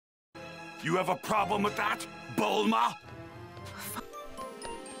You have a problem with that, Bulma?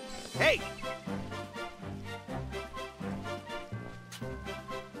 Hey!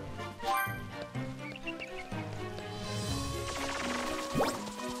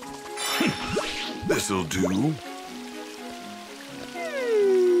 This'll do.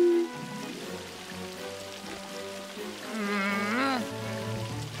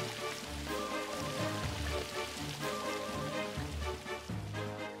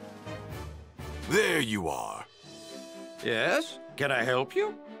 There you are. Yes? Can I help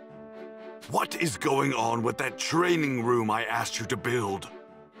you? What is going on with that training room I asked you to build?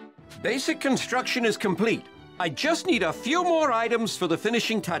 Basic construction is complete. I just need a few more items for the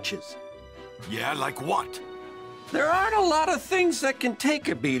finishing touches. Yeah, like what? There aren't a lot of things that can take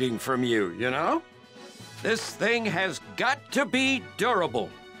a beating from you, you know? This thing has got to be durable.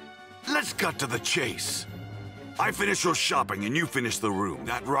 Let's cut to the chase. I finish your shopping and you finish the room,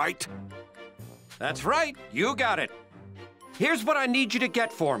 that right? That's right, you got it. Here's what I need you to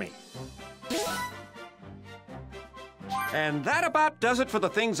get for me. And that about does it for the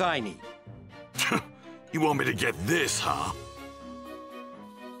things I need. You want me to get this, huh?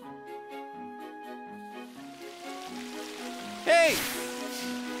 Hey!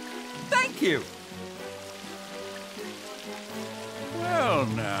 Thank you! Well,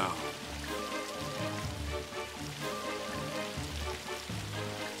 now.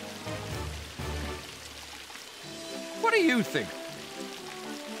 What do you think?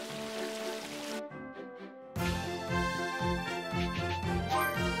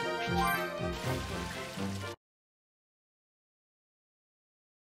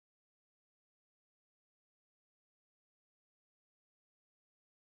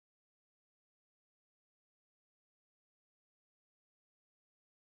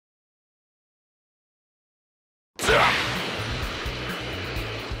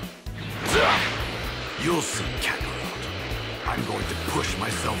 You'll see, Kakarot. I'm going to push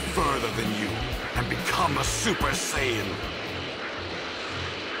myself further than you and become a Super Saiyan.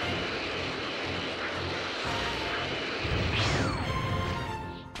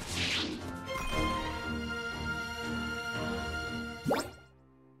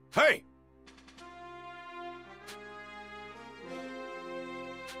 Hey!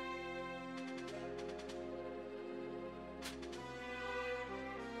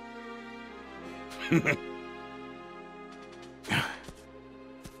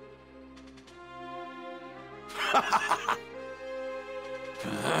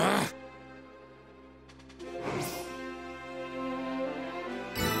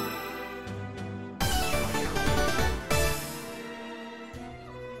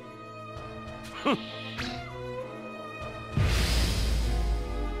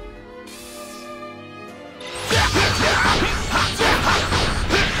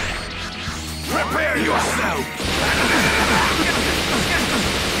 Prepare yourself!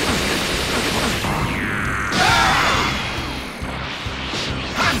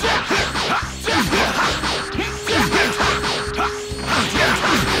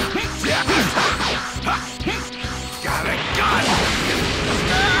 Got a gun!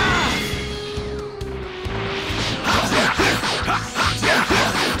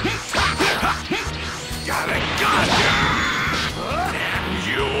 Got a gun! Damn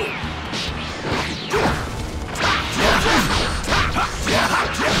you!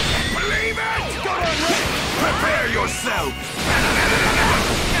 Believe it! Go on, Rick! Prepare yourself!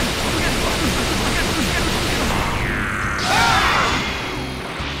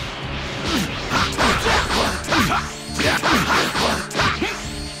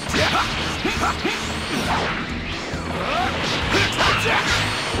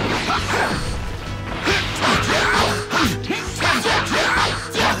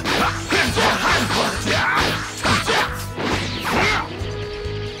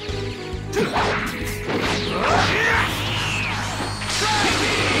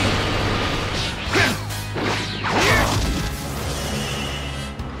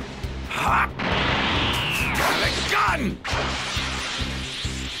 Got a gun!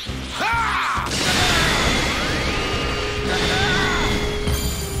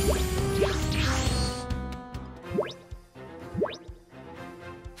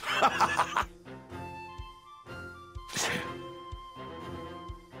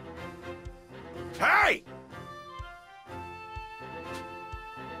 Hey!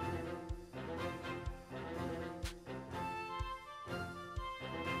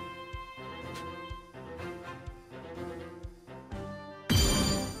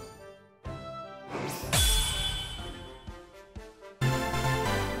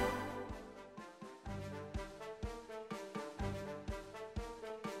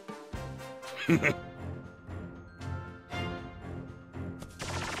 Suit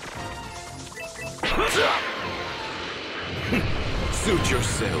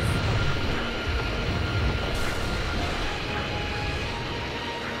yourself.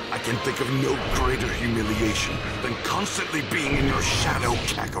 I can think of no greater humiliation than constantly being in your shadow,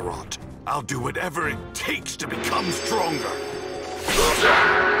 Kakarot. I'll do whatever it takes to become stronger.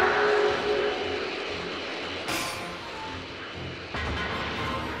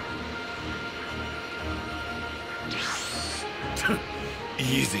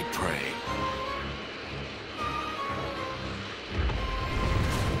 Easy prey.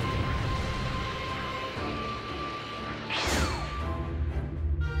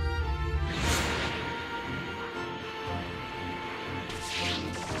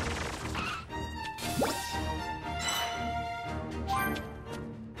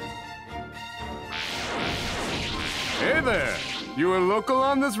 Hey there! You a local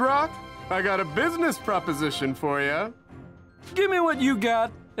on this rock? I got a business proposition for you. Give me what you got,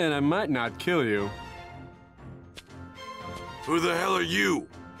 and I might not kill you. Who the hell are you?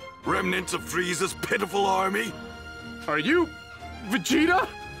 Remnants of Friza's pitiful army? Are you Vegeta?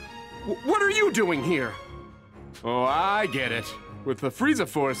 What are you doing here? Oh, I get it. With the Frieza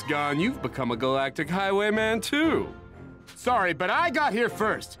Force gone, you've become a galactic highwayman too. Sorry, but I got here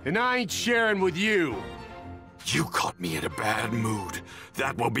first, and I ain't sharing with you. You caught me in a bad mood.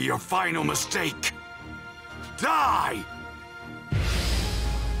 That will be your final mistake. Die!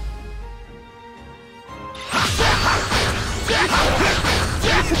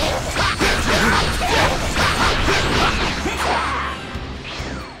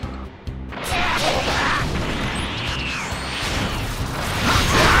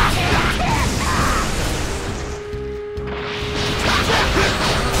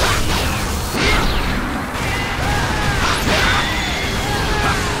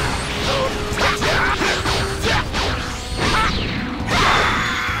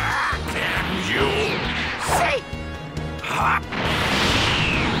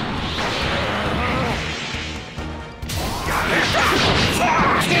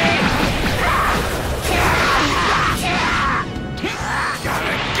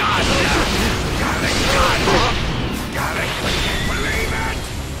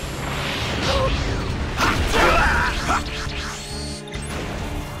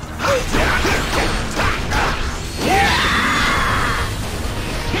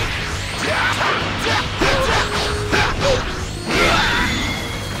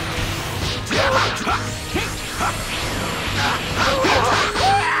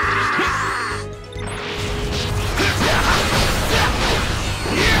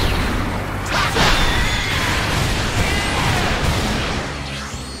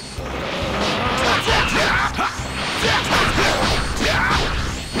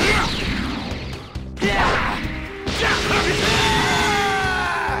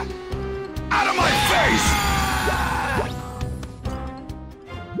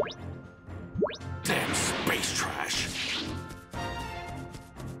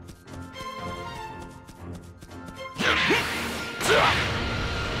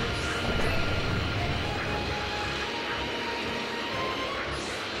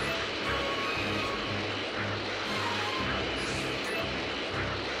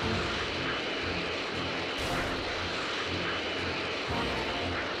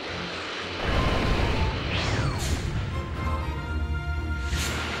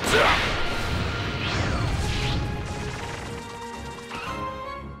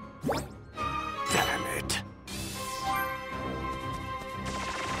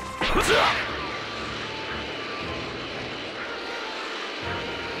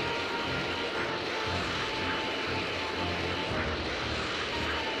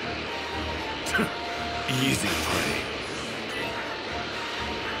 Easy prey.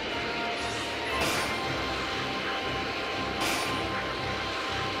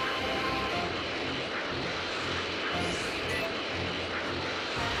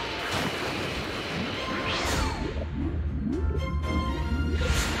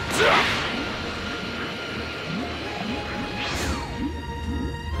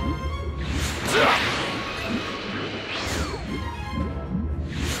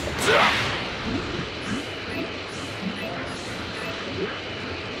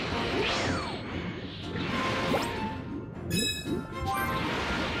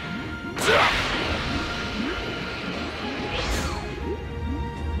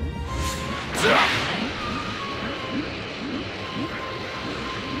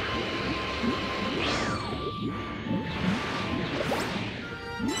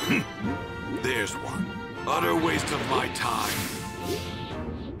 There's one. Utter waste of my time.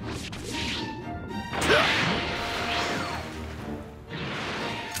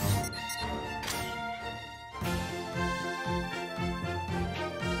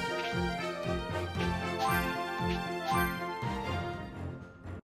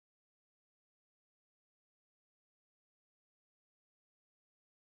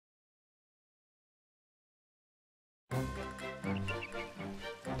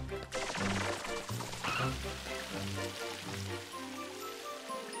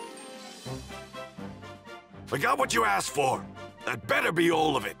 I got what you asked for. That better be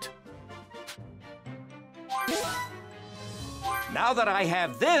all of it. Now that I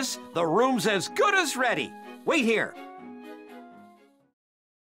have this, the room's as good as ready. Wait here.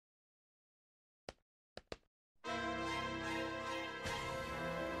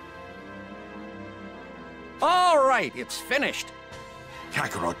 All right, it's finished.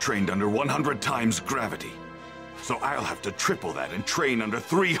 Kakarot trained under 100 times gravity. So I'll have to triple that and train under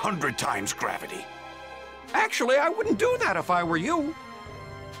 300 times gravity. Actually, I wouldn't do that if I were you.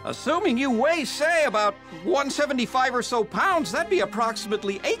 Assuming you weigh, say, about 175 or so pounds, that'd be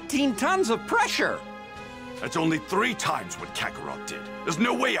approximately 18 tons of pressure. That's only 3 times what Kakarot did. There's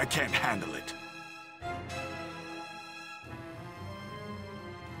no way I can't handle it.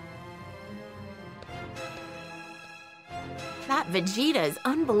 That Vegeta is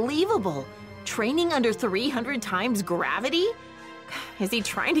unbelievable. Training under 300 times gravity? Is he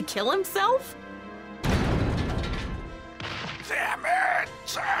trying to kill himself? Damn it!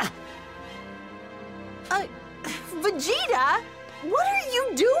 Vegeta? What are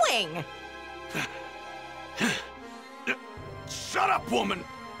you doing? Shut up, woman!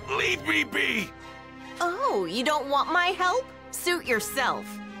 Leave me be! Oh, you don't want my help? Suit yourself.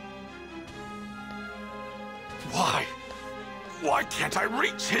 Why? Why can't I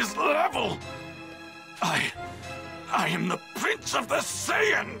reach his level? I am the Prince of the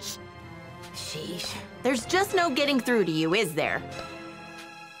Saiyans! Sheesh. There's just no getting through to you, is there?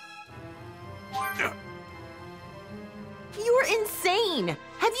 You're insane!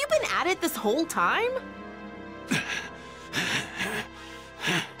 Have you been at it this whole time?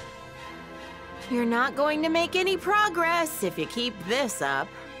 You're not going to make any progress if you keep this up.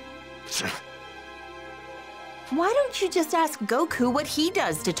 Why don't you just ask Goku what he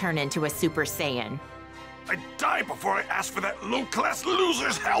does to turn into a Super Saiyan? I'd die before I ask for that low-class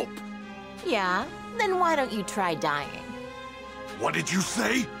loser's help! Yeah? Then why don't you try dying? What did you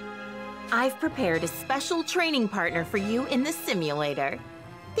say? I've prepared a special training partner for you in the simulator.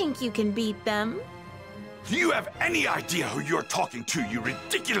 Think you can beat them? Do you have any idea who you're talking to, you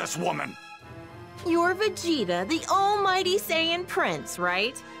ridiculous woman? You're Vegeta, the almighty Saiyan Prince,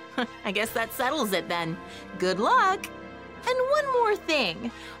 right? I guess that settles it then. Good luck! And one more thing.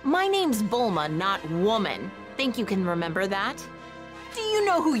 My name's Bulma, not woman. Think you can remember that? Do you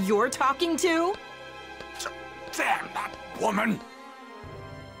know who you're talking to? Damn that woman!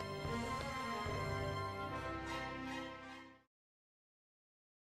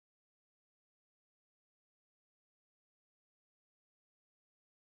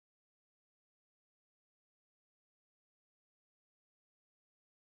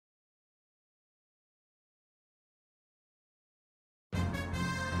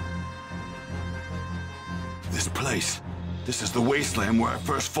 This place. This is the wasteland where I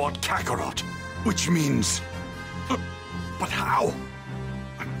first fought Kakarot. Which means... but how?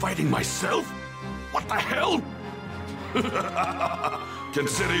 I'm fighting myself? What the hell?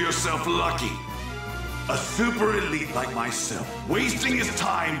 Consider yourself lucky. A super elite like myself, wasting his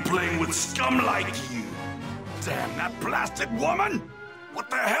time playing with scum like you. Damn that blasted woman! What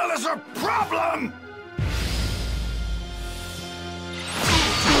the hell is her problem?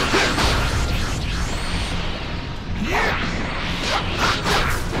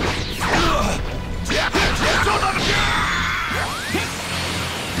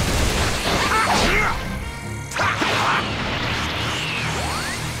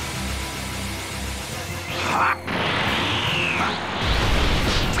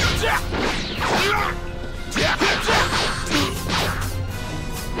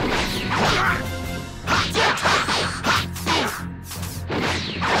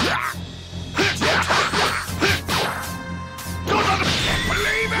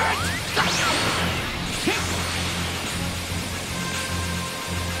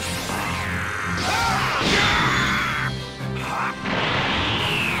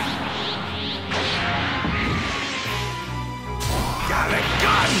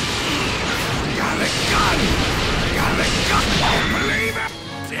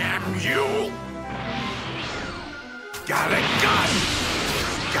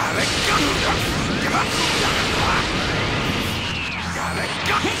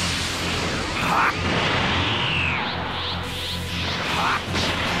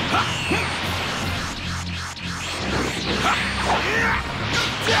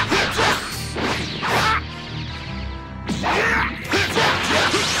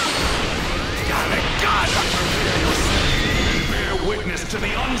 Bear witness to the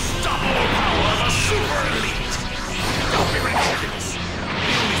unstoppable power of a super elite. Don't be ridiculous.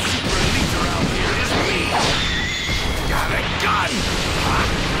 The only super elite around here is me. Got a gun.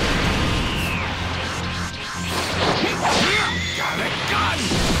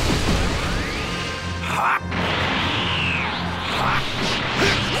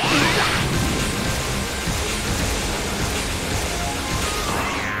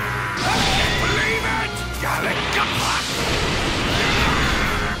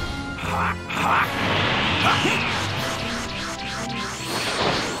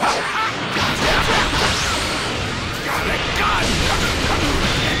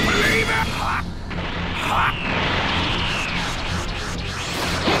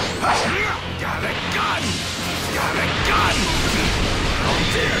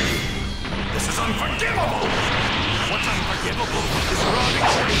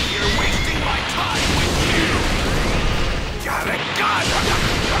 You're wasting my time with you! Got a gun!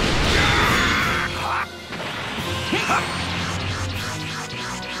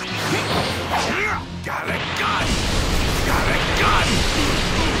 Got a gun! Got a gun!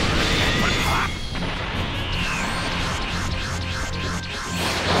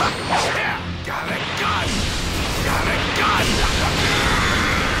 Got a gun! Got a gun!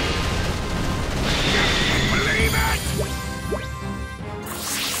 Believe it!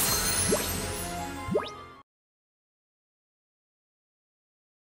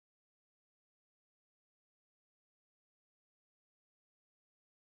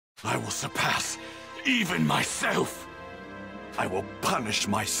 I will surpass even myself. I will punish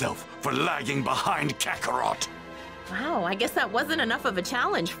myself for lagging behind Kakarot. Wow, I guess that wasn't enough of a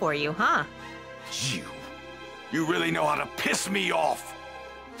challenge for you, huh? You really know how to piss me off.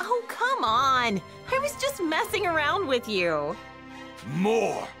 Oh, come on. I was just messing around with you.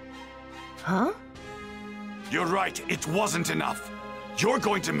 More. Huh? You're right, it wasn't enough. You're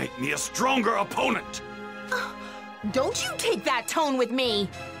going to make me a stronger opponent. Don't you take that tone with me.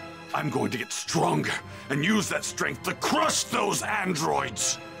 I'm going to get stronger and use that strength to crush those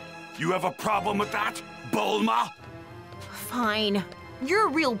androids. You have a problem with that, Bulma? Fine. You're a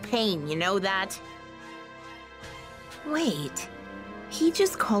real pain, you know that? Wait. He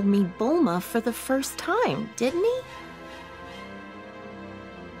just called me Bulma for the first time, didn't he?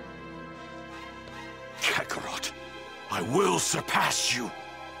 Kakarot, I will surpass you.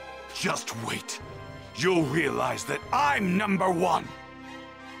 Just wait. You'll realize that I'm #1.